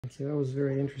Okay, that was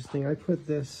very interesting. I put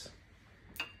this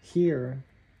here,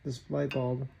 this light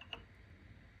bulb,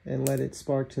 and let it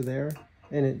spark to there,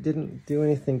 and it didn't do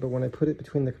anything, but when I put it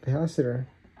between the capacitor,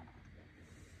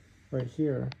 right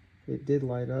here, it did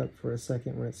light up for a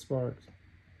second when it sparked.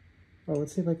 Oh,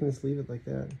 let's see if I can just leave it like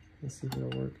that. Let's see if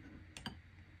it'll work.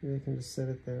 Maybe I can just set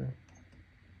it there.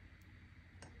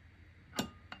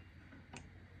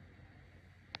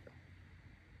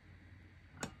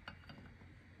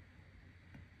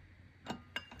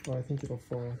 Oh, I think it'll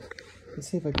fall. Let's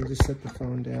see if I can just set the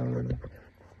phone down and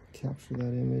capture that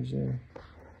image there.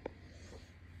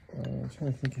 I'm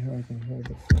trying to think of how I can hold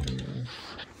the phone there.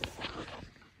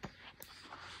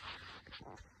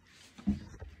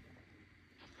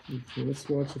 Okay, let's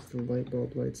watch if the light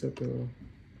bulb lights up at all.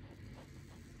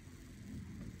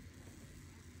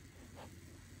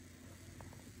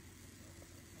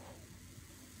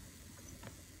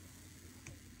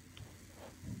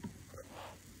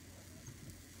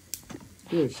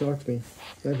 Ooh, it shocked me.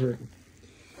 That hurt.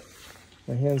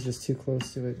 My hand's just too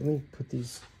close to it. Let me put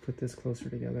this closer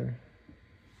together.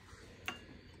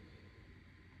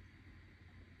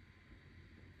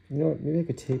 You know what? Maybe I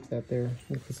could tape that there. Let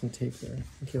me put some tape there.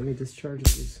 Okay, let me discharge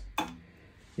these.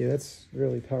 Yeah, that's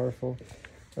really powerful.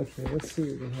 Okay, let's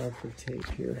see what we have for tape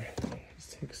here.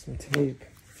 Let's take some tape.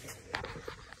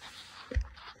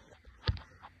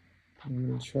 I'm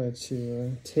going to try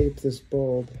to tape this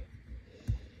bulb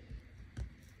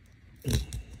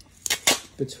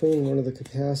between one of the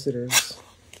capacitors.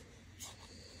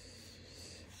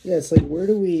 Yeah, it's like where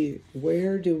do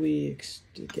we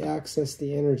access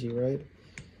the energy, right?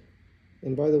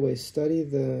 And by the way, study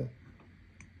the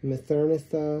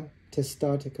Methernitha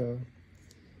testatica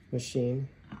machine.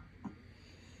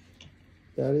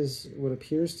 That is what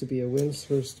appears to be a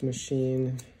wimshurst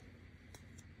machine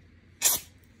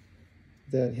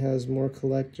that has more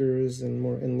collectors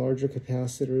and larger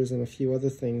capacitors and a few other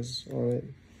things on it.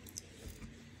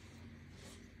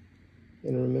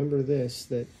 And remember this,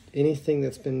 that anything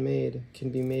that's been made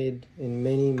can be made in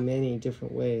many, many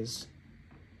different ways.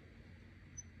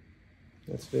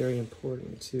 That's very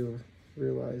important to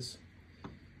realize.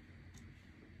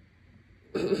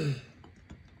 I'm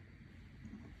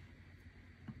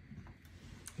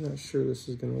not sure this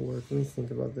is going to work. Let me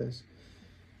think about this.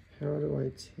 How do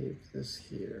I tape this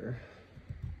here?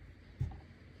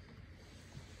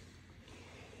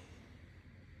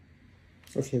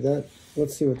 Okay,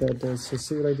 let's see what that does. So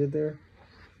see what I did there?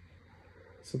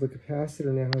 So the capacitor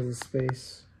now has a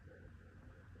space,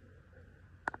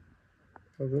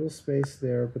 a little space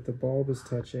there, but the bulb is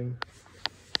touching.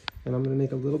 And I'm going to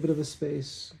make a little bit of a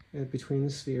space between the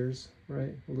spheres,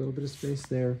 right? A little bit of space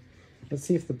there. Let's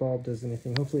see if the bulb does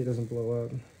anything. Hopefully it doesn't blow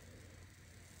up.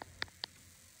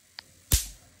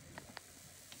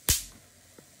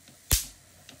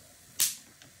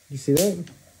 You see that?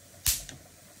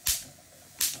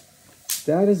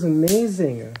 That is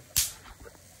amazing.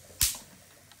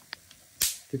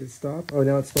 Did it stop? Oh,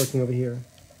 now it's sparking over here.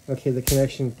 Okay, the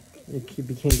connection, it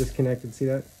became disconnected. See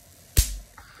that?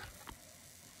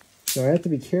 Now I have to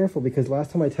be careful because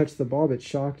last time I touched the bulb, it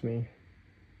shocked me.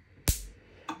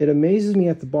 It amazes me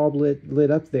that the bulb lit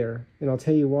up there, and I'll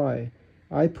tell you why.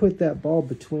 I put that bulb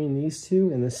between these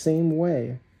two in the same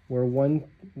way, where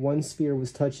one sphere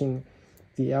was touching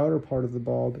the outer part of the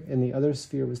bulb and the other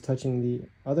sphere was touching the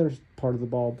other part of the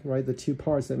bulb, right? The two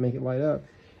parts that make it light up.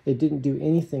 It didn't do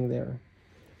anything there.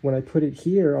 When I put it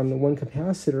here on the one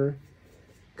capacitor,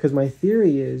 because my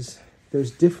theory is there's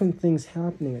different things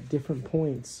happening at different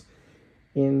points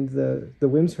in the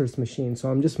wimshurst machine.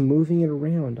 So I'm just moving it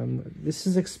around. This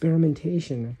is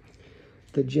experimentation.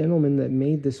 The gentleman that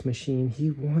made this machine,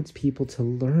 he wants people to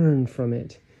learn from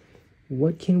it.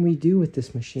 What can we do with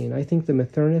this machine? I think the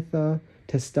Methernitha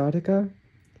testatica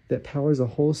that powers a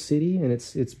whole city, and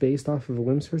it's based off of a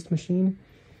wimshurst machine.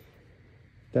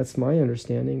 That's my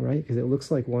understanding, right? Because it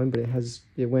looks like one, but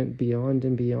it went beyond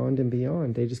and beyond and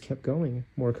beyond. They just kept going.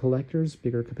 More collectors,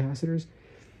 bigger capacitors.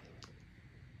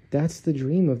 That's the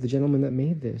dream of the gentleman that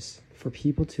made this, for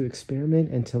people to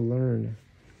experiment and to learn.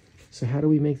 So how do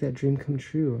we make that dream come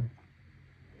true?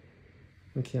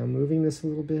 Okay, I'm moving this a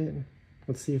little bit.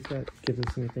 Let's see if that gives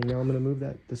us anything. Now I'm going to move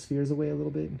the spheres away a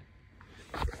little bit.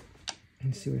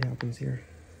 And see what happens here.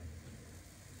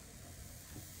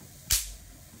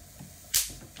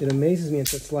 It amazes me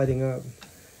that it's lighting up.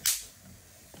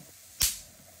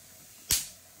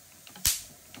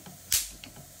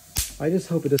 I just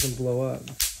hope it doesn't blow up,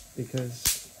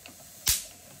 because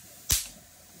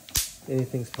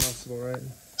anything's possible, right?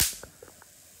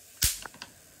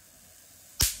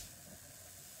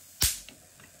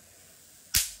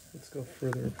 Let's go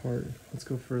further apart. Let's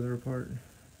go further apart.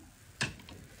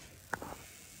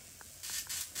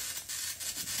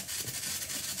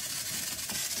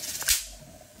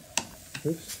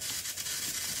 Oops.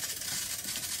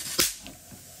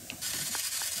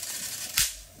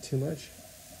 Too much.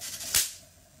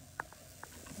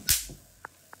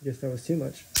 I guess that was too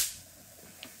much.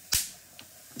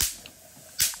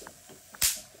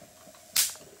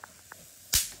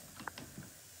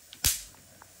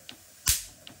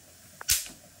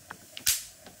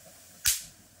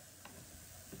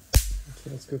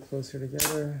 Okay, let's go closer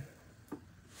together.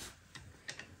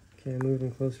 Okay, move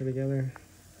them closer together.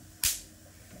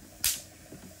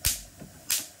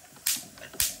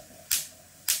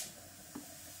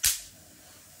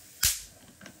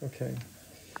 Okay.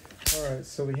 All right,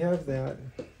 so we have that.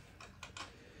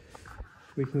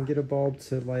 We can get a bulb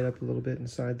to light up a little bit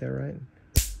inside there, right?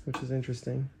 Which is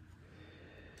interesting.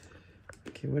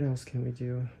 Okay, what else can we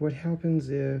do? What happens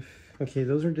if... Okay,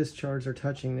 those are discharged, they're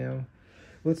touching now.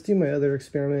 Let's do my other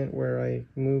experiment where I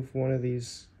move one of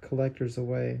these collectors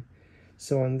away.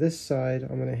 So on this side,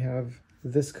 I'm going to have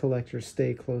this collector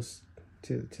stay close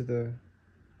to the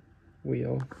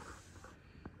wheel.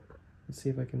 Let's see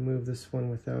if I can move this one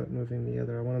without moving the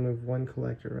other. I want to move one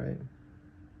collector, right?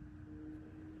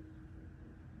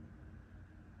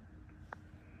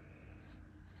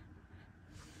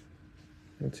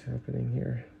 What's happening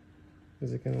here?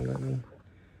 Is it going to let me?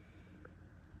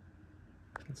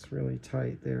 It's really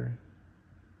tight there.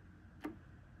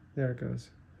 There it goes.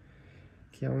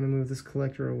 Okay, I want to move this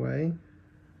collector away.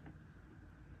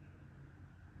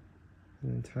 And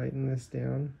then tighten this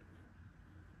down.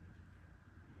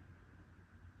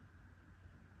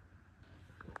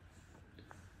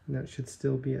 And that should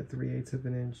still be at 3/8 of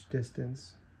an inch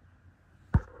distance.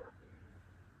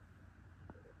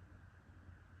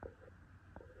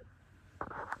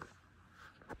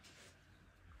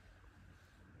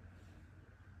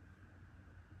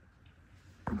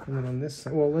 And then on this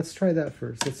side, well, let's try that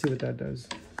first. Let's see what that does.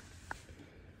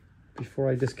 Before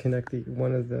I disconnect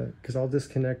because I'll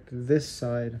disconnect this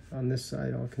side. On this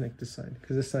side, I'll connect this side.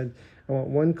 Because this side, I want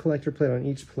one collector plate on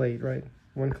each plate, right?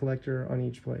 One collector on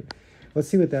each plate. Let's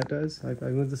see what that does. I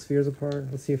moved the spheres apart.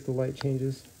 Let's see if the light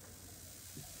changes.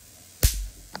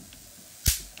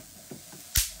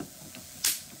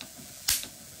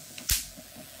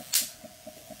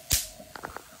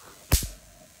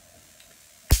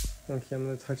 Okay, I'm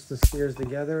going to touch the spheres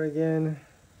together again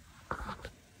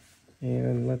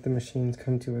and let the machines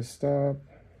come to a stop.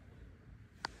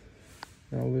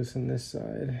 I'll loosen this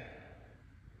side.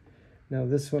 Now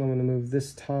this one, I'm going to move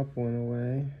this top one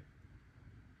away,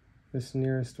 this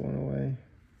nearest one away.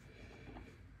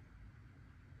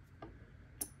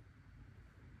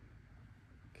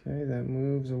 Okay, that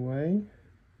moves away,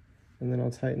 and then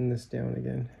I'll tighten this down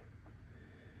again,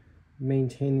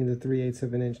 maintaining the 3/8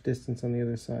 of an inch distance on the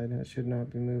other side. That should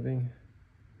not be moving.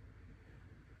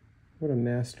 What a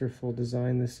masterful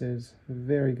design this is. A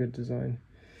very good design.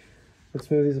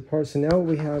 Let's move these apart. So now what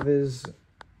we have is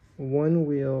one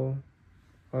wheel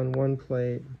on one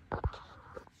plate.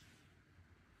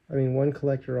 I mean, one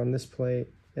collector on this plate,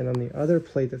 and on the other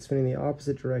plate that's spinning the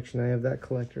opposite direction, I have that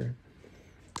collector.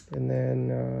 And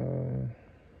then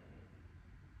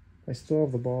I still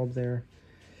have the bulb there.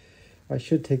 I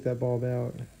should take that bulb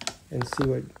out and see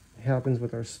what happens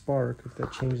with our spark, if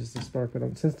that changes the spark.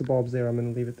 But since the bulb's there, I'm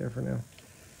going to leave it there for now.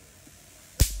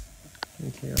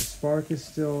 Okay, our spark is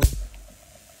still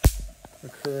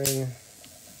occurring.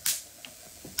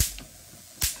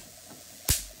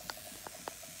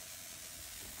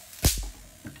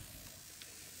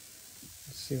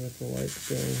 Let's see what the light's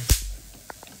doing.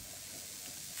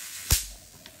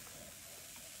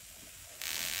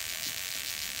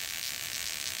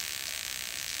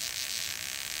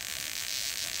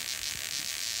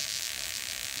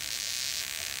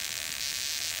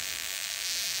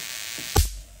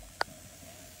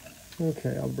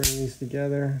 Okay, I'll bring these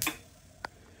together.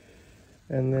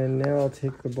 And then now I'll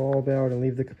take the bulb out and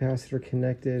leave the capacitor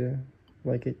connected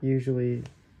like it usually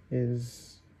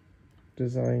is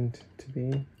designed to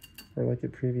be, or like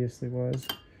it previously was.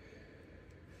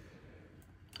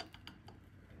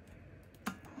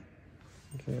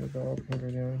 Okay, the bulb can go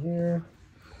down here.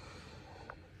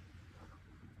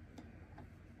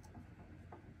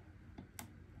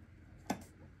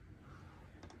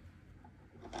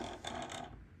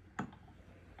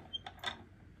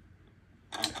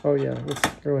 Oh yeah, let's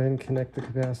go ahead and connect the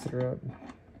capacitor up.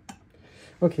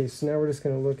 Okay, so now we're just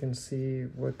going to look and see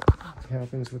what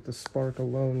happens with the spark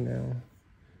alone now.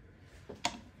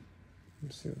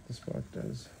 Let's see what the spark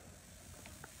does.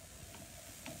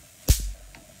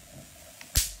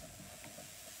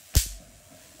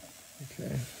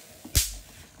 Okay.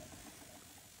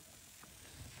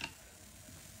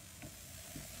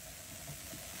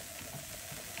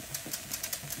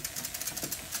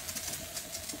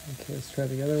 Okay, let's try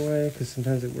the other way, because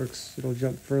sometimes it works, it'll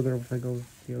jump further if I go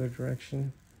the other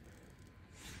direction.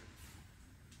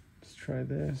 Let's try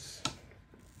this.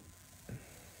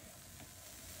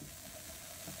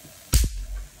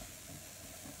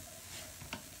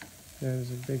 That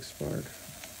is a big spark.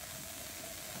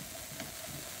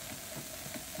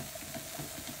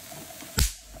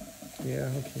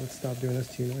 Yeah, okay, let's stop doing this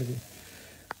too noisy.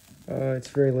 It's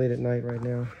very late at night right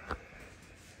now.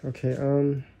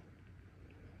 Okay,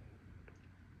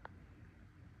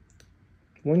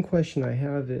 one question I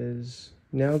have is,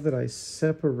 now that I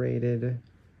separated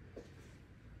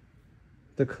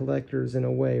the collectors in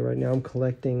a way, right now I'm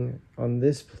collecting on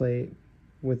this plate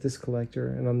with this collector,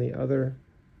 and on the other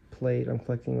plate I'm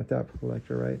collecting with that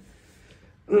collector, right?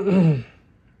 I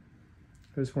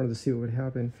just wanted to see what would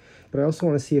happen. But I also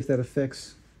want to see if that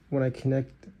affects when I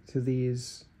connect to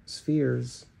these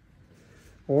spheres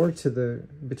or to the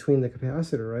between the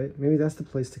capacitor, right? Maybe that's the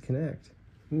place to connect.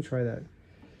 Let me try that.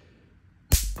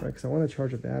 Right, because I want to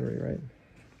charge a battery, right?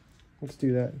 Let's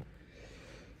do that.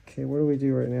 Okay, what do we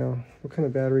do right now? What kind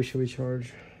of battery should we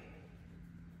charge?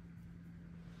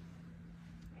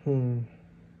 Okay,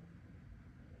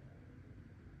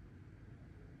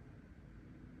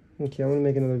 I'm gonna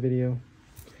make another video.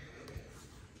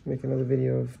 Make another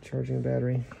video of charging a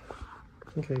battery.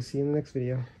 Okay, see you in the next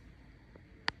video.